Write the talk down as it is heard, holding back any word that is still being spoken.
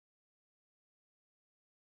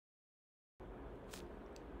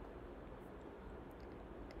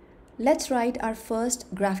Let's write our first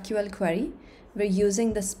GraphQL query. We're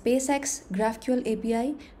using the SpaceX GraphQL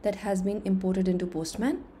API that has been imported into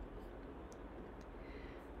Postman.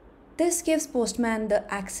 This gives Postman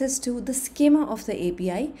the access to the schema of the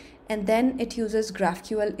API, and then it uses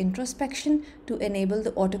GraphQL introspection to enable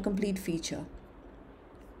the autocomplete feature.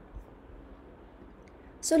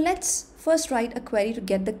 So let's first write a query to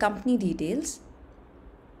get the company details.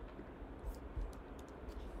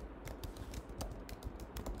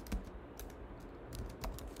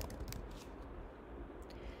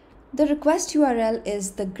 The request URL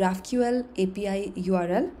is the GraphQL API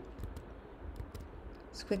URL.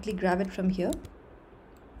 Let's quickly grab it from here.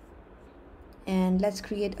 And let's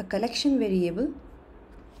create a collection variable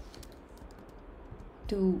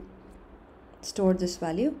to store this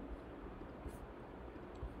value.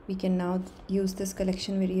 We can now use this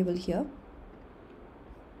collection variable here.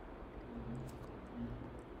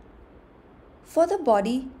 For the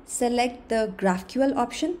body, select the GraphQL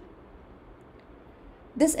option.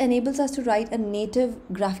 This enables us to write a native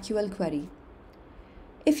GraphQL query.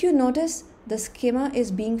 If you notice, the schema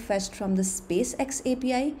is being fetched from the SpaceX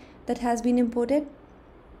API that has been imported.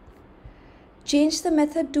 Change the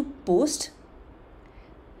method to post.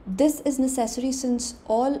 This is necessary since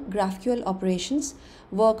all GraphQL operations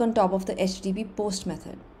work on top of the HTTP post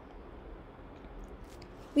method.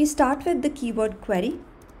 We start with the keyword query.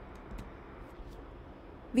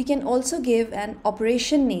 We can also give an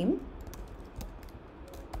operation name.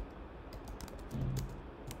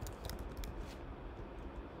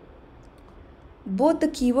 Both the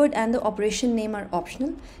keyword and the operation name are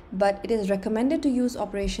optional, but it is recommended to use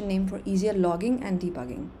operation name for easier logging and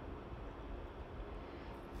debugging.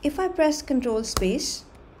 If I press Control space,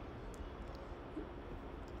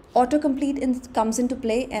 autocomplete comes into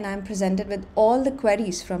play and I'm presented with all the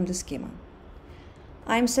queries from the schema.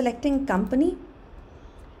 I'm selecting company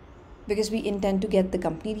because we intend to get the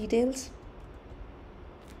company details.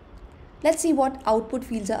 Let's see what output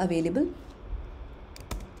fields are available.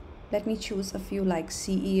 Let me choose a few like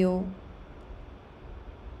CEO,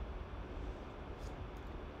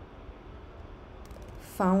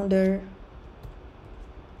 founder,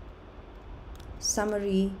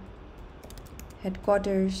 summary,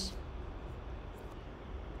 headquarters.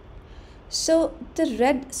 So the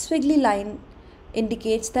red squiggly line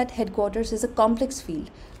indicates that headquarters is a complex field.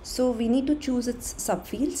 So we need to choose its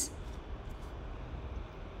subfields.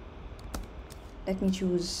 Let me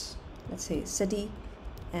choose, let's say, city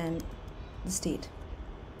and the state.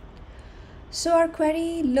 So our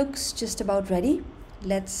query looks just about ready.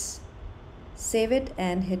 Let's save it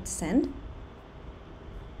and hit send.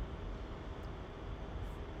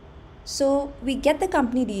 So we get the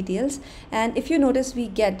company details, and if you notice, we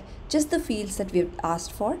get just the fields that we've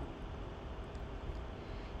asked for.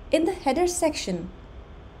 In the header section,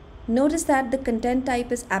 notice that the content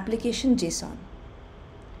type is application JSON.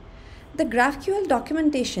 The GraphQL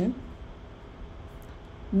documentation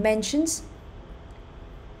mentions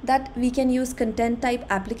that we can use content type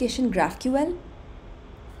application GraphQL,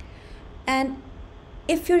 and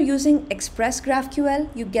if you're using Express GraphQL,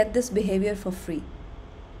 you get this behavior for free.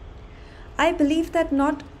 I believe that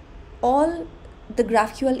not all the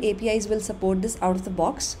GraphQL APIs will support this out of the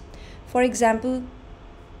box. For example,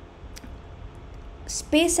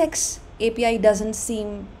 SpaceX API doesn't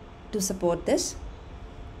seem to support this.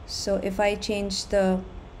 So if I change the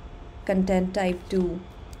content type to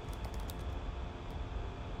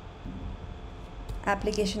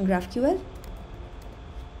application GraphQL,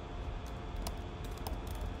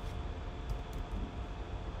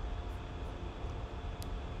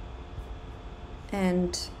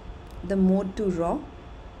 and the mode to raw,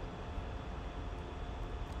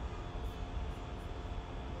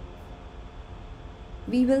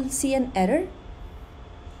 we will see an error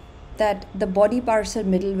that the body parser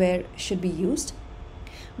middleware should be used.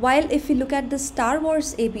 While if we look at the Star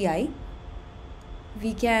Wars API,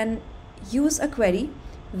 we can use a query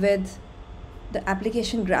with the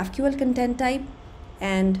application GraphQL content type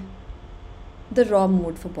and the raw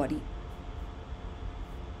mode for body.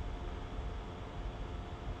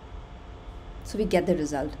 So we get the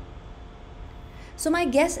result. So my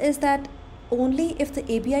guess is that only if the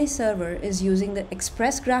API server is using the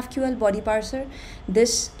Express GraphQL body parser,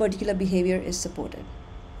 this particular behavior is supported.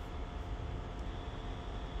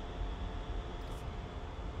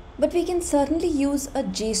 But we can certainly use a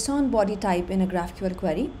JSON body type in a GraphQL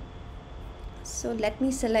query. So let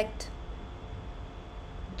me select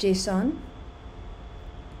JSON.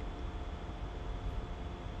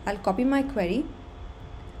 I'll copy my query.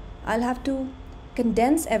 I'll have to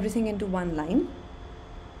condense everything into one line.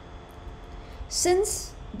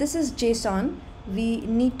 Since this is JSON, we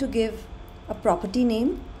need to give a property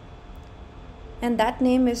name, and that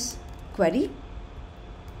name is query.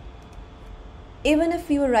 Even if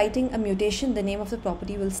we were writing a mutation, the name of the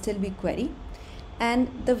property will still be query, and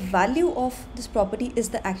the value of this property is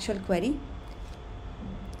the actual query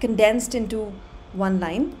condensed into one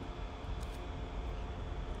line.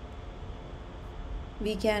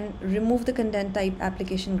 We can remove the content type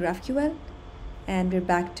application GraphQL, and we're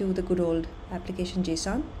back to the good old application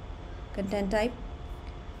JSON content type.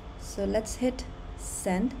 So let's hit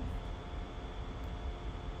send.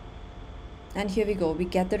 And here we go, we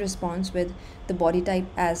get the response with the body type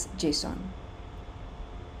as JSON.